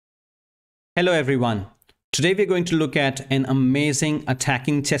Hello everyone. Today we're going to look at an amazing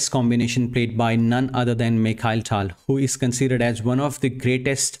attacking chess combination played by none other than Mikhail Tal, who is considered as one of the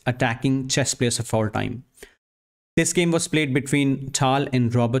greatest attacking chess players of all time. This game was played between Tal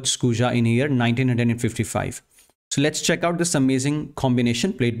and Robert Skuja in year 1955. So let's check out this amazing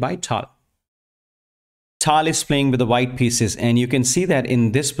combination played by Tal. Tal is playing with the white pieces, and you can see that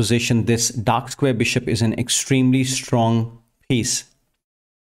in this position, this dark square bishop is an extremely strong piece.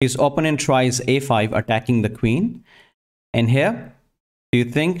 His opponent tries a5, attacking the queen. And here, do you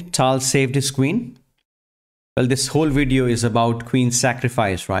think Tal saved his queen? Well, this whole video is about queen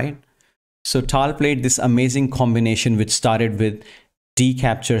sacrifice, right? So Tal played this amazing combination which started with d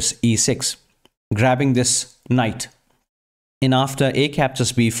captures e6, grabbing this knight. And after a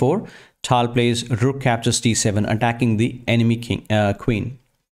captures b4, Tal plays rook captures d7, attacking the enemy queen.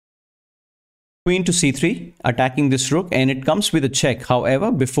 Queen to c3, attacking this rook, and it comes with a check.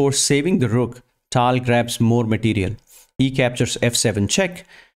 However, before saving the rook, Tal grabs more material. He captures f7 check.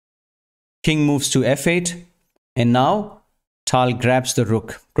 King moves to f8, and now Tal grabs the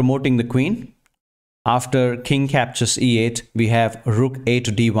rook, promoting the queen. After king captures e8, we have rook a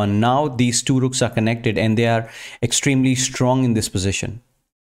to d1. Now these two rooks are connected, and they are extremely strong in this position.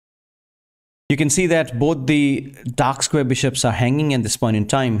 You can see that both the dark square bishops are hanging at this point in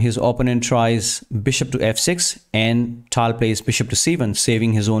time. His opponent tries bishop to f6 and Tal plays bishop to c1,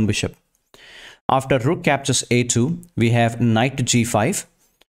 saving his own bishop. After rook captures a2, we have knight to g5.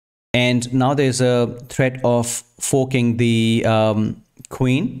 And now there's a threat of forking the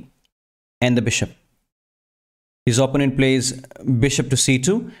queen and the bishop. His opponent plays bishop to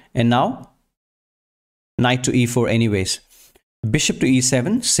c2 and now knight to e4 anyways. Bishop to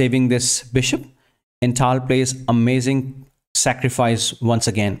e7, saving this bishop, and Tal plays amazing sacrifice once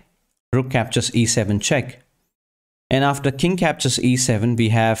again. Rook captures e7 check. And after king captures e7, we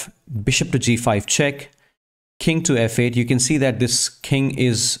have bishop to g5 check, king to f8. You can see that this king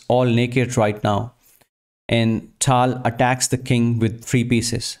is all naked right now. And Tal attacks the king with 3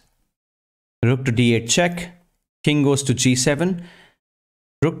 pieces. Rook to d8 check, king goes to g7,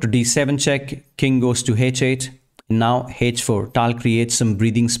 rook to d7 check, king goes to h8. Now h4, Tal creates some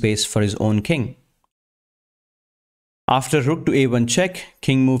breathing space for his own king. After rook to a1 check,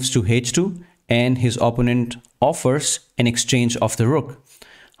 king moves to h2 and his opponent offers an exchange of the rook.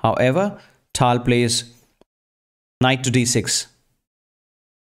 However, Tal plays knight to d6.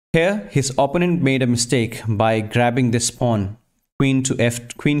 Here, his opponent made a mistake by grabbing this pawn, queen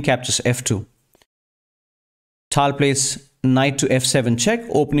captures f2. Tal plays knight to f7 check,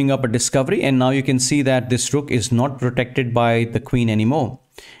 opening up a discovery, and now you can see that this rook is not protected by the queen anymore.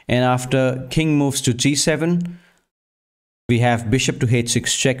 And after king moves to g7, we have bishop to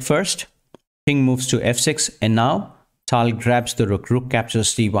h6 check first, king moves to f6, and now Tal grabs the rook, rook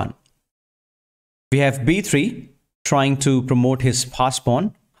captures d1. We have b3 trying to promote his pass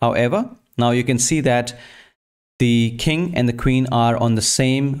pawn. However, now you can see that the king and the queen are on the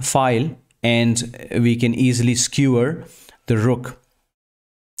same file, and we can easily skewer the rook.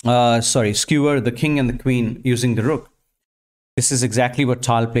 Skewer the king and the queen using the rook. This is exactly what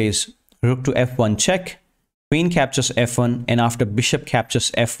Tal plays. Rook to f1 check, queen captures f1, and after bishop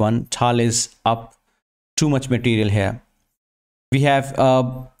captures f1, Tal is up too much material here. We have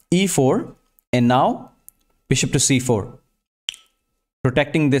e4, and now bishop to c4,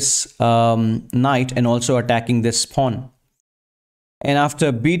 protecting this knight and also attacking this pawn. And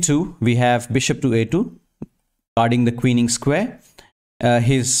after b2, we have bishop to a2, guarding the queening square.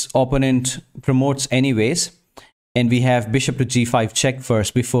 His opponent promotes anyways, and we have bishop to g5 check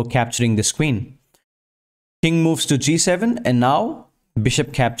first before capturing this queen. King moves to g7, and now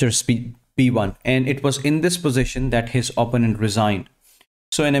bishop captures b1, and it was in this position that his opponent resigned.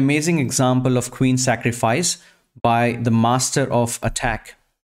 So an amazing example of queen sacrifice by the master of attack,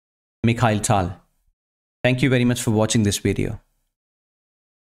 Mikhail Tal. Thank you very much for watching this video.